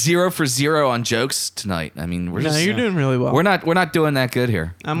we're like selfish. 0 for 0 on jokes tonight. I mean, we're No, just you're doing really well. we're not doing that good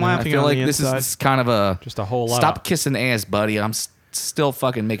here. I'm I laughing feel on like the this inside. is kind of a Just a whole lot. stop kissing ass, buddy. I'm still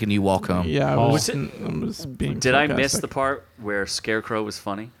fucking making you walk home. Yeah, Oh. I'm just being Did I miss sarcastic. the part where Scarecrow was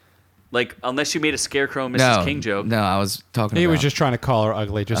funny? Like, unless you made a Scarecrow Mrs. No, King joke. no, I was talking. He about, was just trying to call her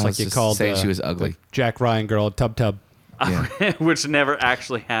ugly, just I like was you just called saying she was ugly. the Jack Ryan girl Tub Tub. Yeah, Which never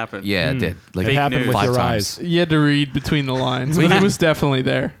actually happened. yeah, it did. Like It happened with 5 your times. eyes. You had to read between the lines, but it was definitely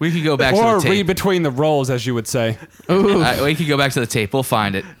there. We could go back Or to the read tape. between the roles, as you would say. We could go back to the tape. We'll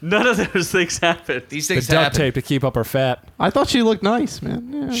find it. None of those things happened. These The things duct happen. tape to keep up her fat. I thought she looked nice,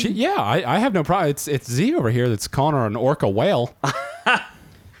 man. Yeah. I have no problem. It's Z over here that's calling her an orca whale.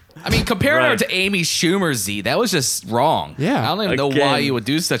 I mean, comparing her Right. to Amy Schumer, Z, that was just wrong. Yeah. I don't even know Again. why you would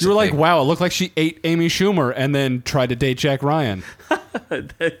do such You were a like, thing. wow, it looked like she ate Amy Schumer and then tried to date Jack Ryan.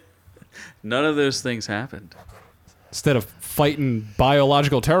 None of those things happened. Instead of fighting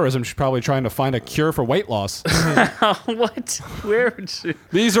biological terrorism, she's probably trying to find a cure for weight loss. What? Where would she?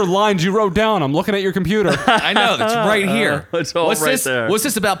 These are lines you wrote down. I'm looking at your computer. I know, that's right here. It's all what's right this, there. What's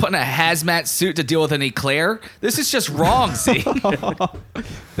this about putting a hazmat suit to deal with an eclair? This is just wrong, Z.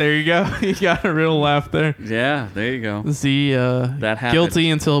 There you go. You got a real laugh there. Yeah, there you go. Z, That happened. guilty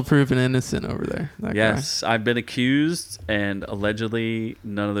until proven innocent over there. That guy. Yes, I've been accused, and allegedly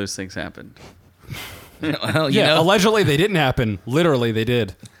none of those things happened. Well, you Yeah, know, allegedly they didn't happen. Literally, they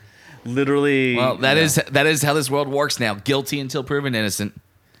did. Literally. Well, that is how this world works now. Guilty until proven innocent.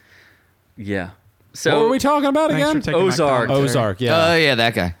 Yeah. What So were we talking about Thanks again? for taking my Ozark. commentary. Ozark, yeah. Oh, yeah,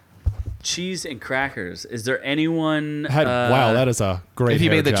 that guy. cheese and crackers. Is there anyone? Wow, that is a great. If you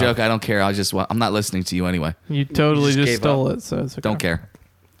hair made the job. joke, I don't care. I'm not listening to you anyway. You totally just just gave stole up. it, so it's okay. Don't care.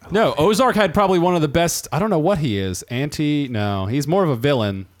 No, Ozark had probably one of the best. I don't know what he is. No, he's more of a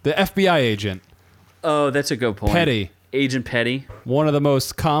villain. The FBI agent, Oh, that's a good point. Petty. Agent Petty. One of the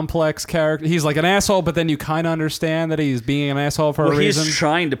most complex characters. He's like an asshole, but then you kind of understand that he's being an asshole for a reason. He's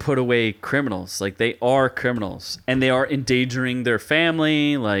trying to put away criminals. Like, they are criminals, and they are endangering their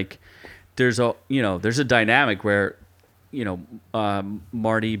family. Like, there's a dynamic where,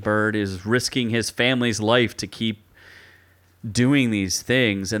 Marty Bird is risking his family's life to keep doing these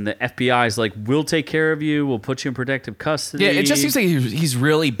things, and the FBI is like, we'll take care of you, we'll put you in protective custody. Yeah, it just seems like he's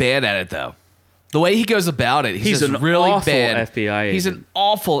really bad at it, though. The way he goes about it, he's just an really awful bad. FBI agent. He's an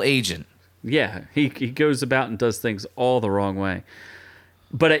awful agent. Yeah, he goes about and does things all the wrong way.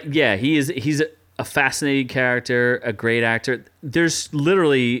 But he's a fascinating character, a great actor. There's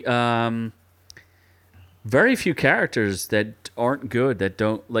literally very few characters that aren't good, that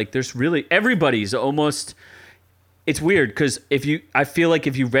don't, like, there's really, everybody's almost, it's weird because I feel like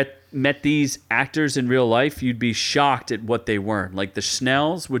if you met these actors in real life, you'd be shocked at what they weren't. Like the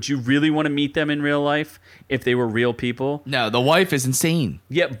Schnells, would you really want to meet them in real life if they were real people? No, the wife is insane.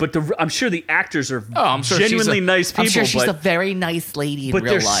 Yeah, but I'm sure the actors are I'm sure genuinely nice people. I'm sure she's but, a very nice lady in but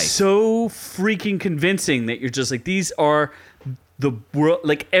real they're life. so freaking convincing that you're just like, these are the world,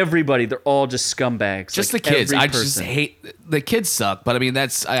 like everybody, they're all just scumbags. Just like the kids. every I just person. hate the kids suck. But I mean,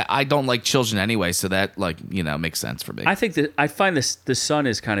 I don't like children anyway, so that makes sense for me. I think that I find the son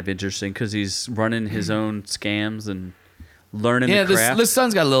is kind of interesting because he's running his own scams and learning the craft. the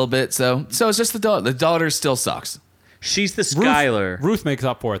son's got a little bit. So it's just the daughter. The daughter still sucks. She's the Skylar. Ruth makes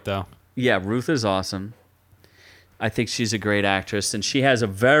up for it though. Yeah, Ruth is awesome. I think she's a great actress, and she has a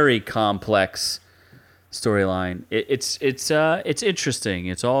very complex storyline. It's interesting.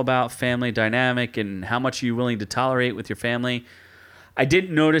 It's all about family dynamic and how much are you willing to tolerate with your family. I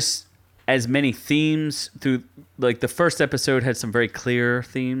didn't notice as many themes through, like, the first episode had some very clear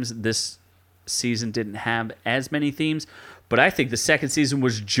themes. This season didn't have as many themes, but I think the second season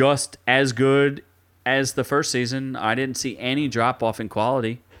was just as good as the first season. I didn't see any drop off in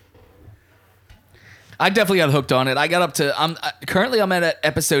quality. I definitely got hooked on it. I got up to currently I'm at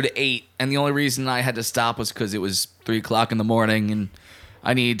episode 8, and the only reason I had to stop was because it was 3:00 in the morning, and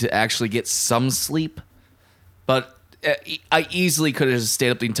I needed to actually get some sleep. But I easily could have stayed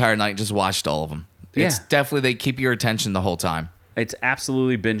up the entire night and just watched all of them. It's Yeah. definitely, they keep your attention the whole time. It's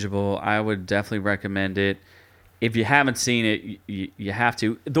absolutely bingeable. I would definitely recommend it. If you haven't seen it, you have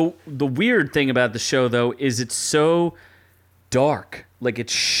to. The weird thing about the show, though, is it's so dark. Like,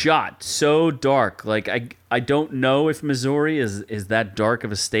 it's shot so dark. Like, I don't know if Missouri is that dark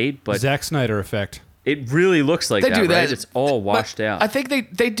of a state, but Zack Snyder effect. it really looks like They that, do that. right? It's all washed But out. I think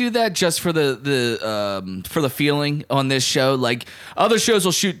they do that just for the feeling on this show. Like, other shows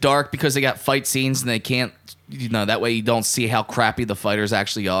will shoot dark because they got fight scenes and they can't, that way you don't see how crappy the fighters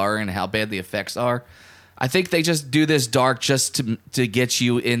actually are and how bad the effects are. I think they just do this dark just to get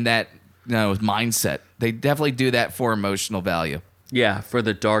you in that mindset. They definitely do that for emotional value. Yeah, for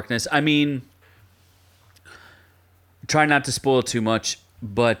the darkness. I mean, try not to spoil too much,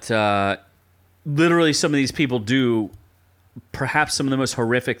 but literally some of these people do perhaps some of the most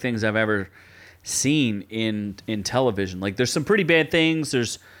horrific things I've ever seen in television. Like, there's some pretty bad things.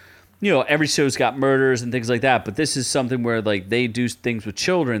 There's, every show's got murders and things like that, but this is something where, like, they do things with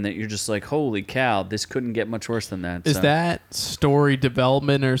children that you're just like, holy cow, this couldn't get much worse than that. Is that story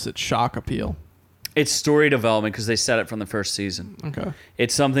development or is it shock appeal? It's story development because they set it from the first season. Okay.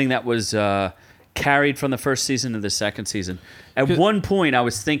 It's something that was carried from the first season to the second season. At one point, I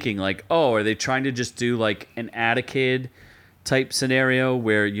was thinking, like, oh, are they trying to just do, like, an add a kid type scenario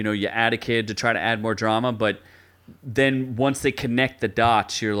where, you add a kid to try to add more drama, but then once they connect the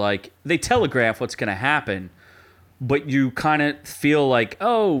dots, you're like, they telegraph what's going to happen, but you kind of feel like,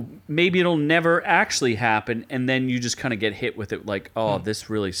 oh, maybe it'll never actually happen, and then you just kind of get hit with it like, oh, this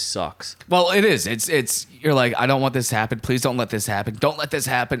really sucks. Well, it is. It's you're like, I don't want this to happen. Please don't let this happen. Don't let this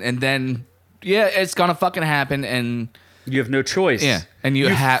happen. And then, yeah, it's gonna fucking happen, and you have no choice. Yeah, and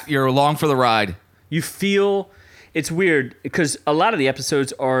you're along for the ride. You feel it's weird because a lot of the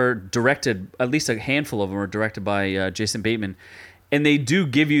episodes are directed, at least a handful of them are directed by Jason Bateman, and they do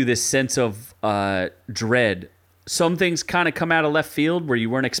give you this sense of dread. Some things kind of come out of left field where you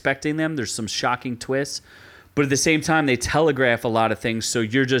weren't expecting them. There's some shocking twists, but at the same time, they telegraph a lot of things, so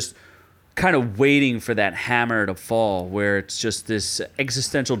you're just kind of waiting for that hammer to fall, where it's just this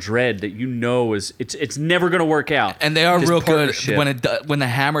existential dread that it's never going to work out. And they are This real good partnership. when the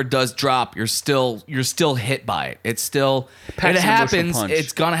hammer does drop. You're still hit by it. It's still Packs it an emotional happens. punch.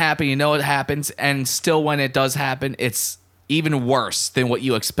 It's gonna happen. You know it happens, and still when it does happen, it's even worse than what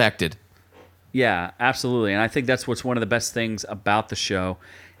you expected. Yeah, absolutely. And I think that's what's one of the best things about the show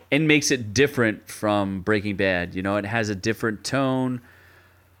and makes it different from Breaking Bad. You know, it has a different tone.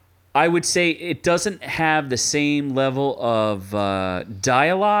 I would say it doesn't have the same level of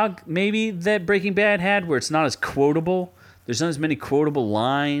dialogue maybe that Breaking Bad had, where it's not as quotable. There's not as many quotable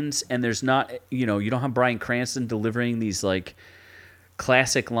lines, and there's not, you don't have Bryan Cranston delivering these like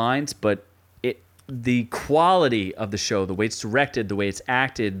classic lines, but the quality of the show, the way it's directed, the way it's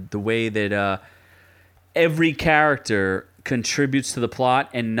acted, the way that every character contributes to the plot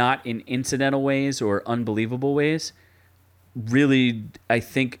and not in incidental ways or unbelievable ways, really, I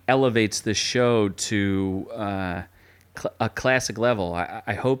think, elevates the show to a classic level.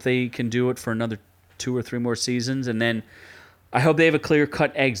 I hope they can do it for another 2 or 3 more seasons, and then I hope they have a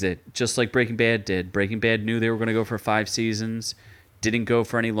clear-cut exit, just like Breaking Bad did. Breaking Bad knew they were going to go for 5 seasons, didn't go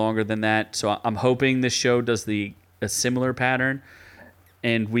for any longer than that. So I'm hoping this show does a similar pattern,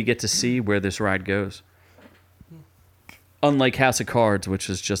 and we get to see where this ride goes. Unlike House of Cards, which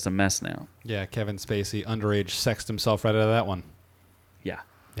is just a mess now. Yeah, Kevin Spacey underage sexed himself right out of that one. Yeah.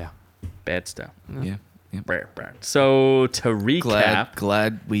 Yeah. Bad stuff. Yeah. So to recap,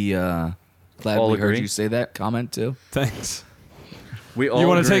 Glad we All heard agree? you say that comment too. Thanks. we all You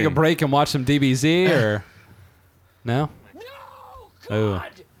want to take a agree. break and watch some DBZ or no? No.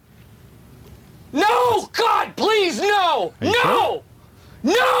 No! God, please, no! Are you No!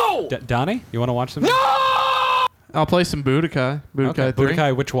 No! Donnie, you want to watch some? I'll play some Budokai. Budokai Okay. 3.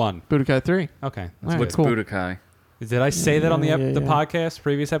 Budokai, which one? Budokai 3. Okay. All right, What's cool. Budokai? Did I say that on the Yeah, the yeah. podcast,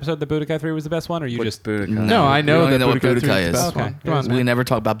 previous episode, that Budokai 3 was the best one, or you What's just... Budokai? No, I We know only that know what Budokai 3 Budokai is the is. best Okay. one. Come on, We man. never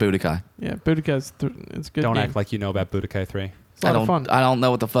talk about Budokai. Yeah, Budokai's it's good. Don't game. act like you know about Budokai 3. It's a lot of fun. I don't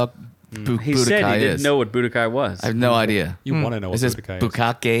know what the fuck He said he Budokai didn't is. know what Budokai was. I have no idea. You want to know what Is this Budokai is.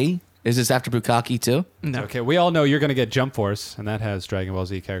 Bukake? Is this after Bukaki too? No. Okay, we all know you're going to get Jump Force, and that has Dragon Ball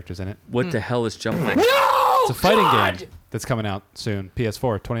Z characters in it. What the hell is Jump Force? It's a fighting game that's coming out soon,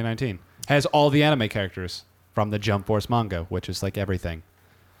 PS4 2019. Has all the anime characters from the Jump Force manga, which is like everything.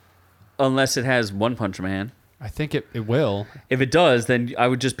 Unless it has One Punch Man. I think it will. If it does, then I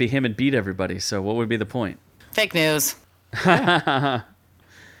would just be him and beat everybody. So what would be the point? Fake news.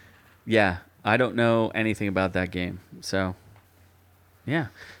 Yeah, I don't know anything about that game. So, yeah.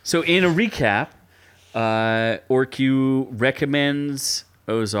 So in a recap, OrQ recommends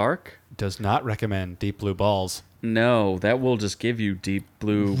Ozark. Does not recommend Deep Blue Balls. No, that will just give you deep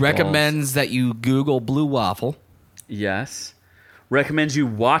blue balls. Recommends that you Google Blue Waffle. Yes. Recommends you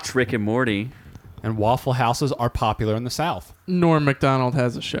watch Rick and Morty. And Waffle Houses are popular in the South. Norm Macdonald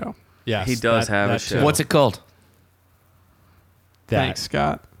has a show. Yes. He does have a show. What's it called? That. Thanks,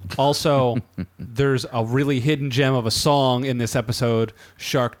 Scott. Also, there's a really hidden gem of a song in this episode,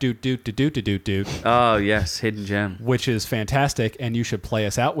 Shark Doot Doot Doot Doot Doot Doot, Oh, yes, hidden gem. which is fantastic, and you should play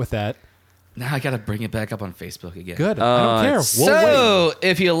us out with that. Now I gotta bring it back up on Facebook again. Good. I don't care. We'll wait. So,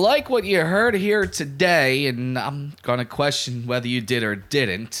 if you like what you heard here today, and I'm gonna question whether you did or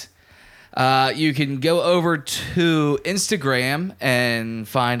didn't, you can go over to Instagram and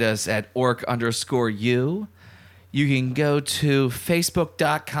find us at orc_u. You can go to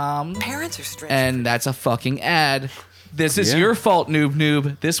facebook.com. Parents are strict. And that's a fucking ad. This is Yeah. your fault,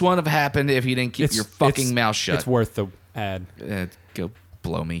 noob. This wouldn't have happened if you didn't keep your fucking mouth shut. It's worth the ad. Go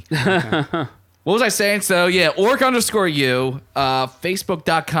blow me. What was I saying? So yeah, orc_u,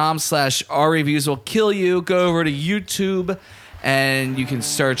 facebook.com/our reviews will kill you. Go over to YouTube and you can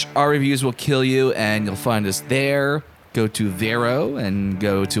search Our Reviews Will Kill You and you'll find us there. Go to Vero and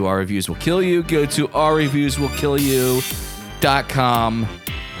go to Our Reviews Will Kill You. Go to ourreviewswillkillyou.com.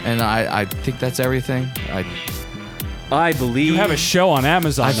 And I think that's everything. I believe You have a show on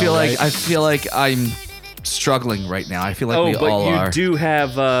Amazon. I feel though, like right? I'm struggling right now. I feel like we but all you are. do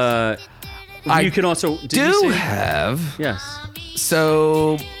have. I you can also did you do say- have. Yes.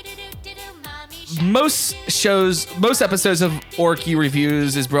 So most episodes of OrQ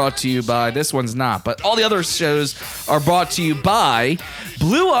Reviews is brought to you by, this one's not, but all the other shows are brought to you by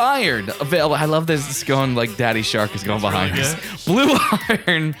Blue Iron. Available. I love this. It's going like Daddy Shark is going behind us. Blue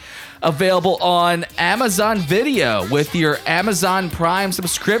Iron. Available on Amazon Video with your Amazon Prime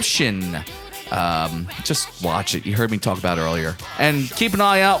subscription. Just watch it. You heard me talk about it earlier. And keep an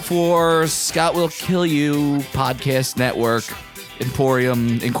eye out for Scott Will Kill You Podcast Network,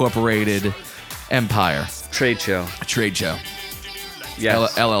 Emporium Incorporated, Empire. Trade show. A trade show.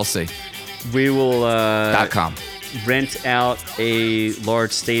 Yes. LLC. We will .com. rent out a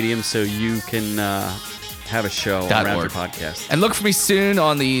large stadium so you can have a show on Round Your Podcast. And look for me soon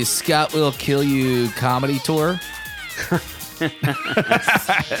on the Scott Will Kill You comedy tour.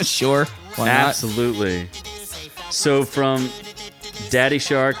 Sure. Why not? Absolutely. So from Daddy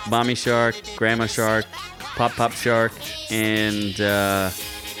Shark, Mommy Shark, Grandma Shark, Pop Shark, and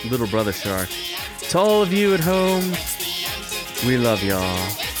Little Brother Shark, to all of you at home, we love y'all.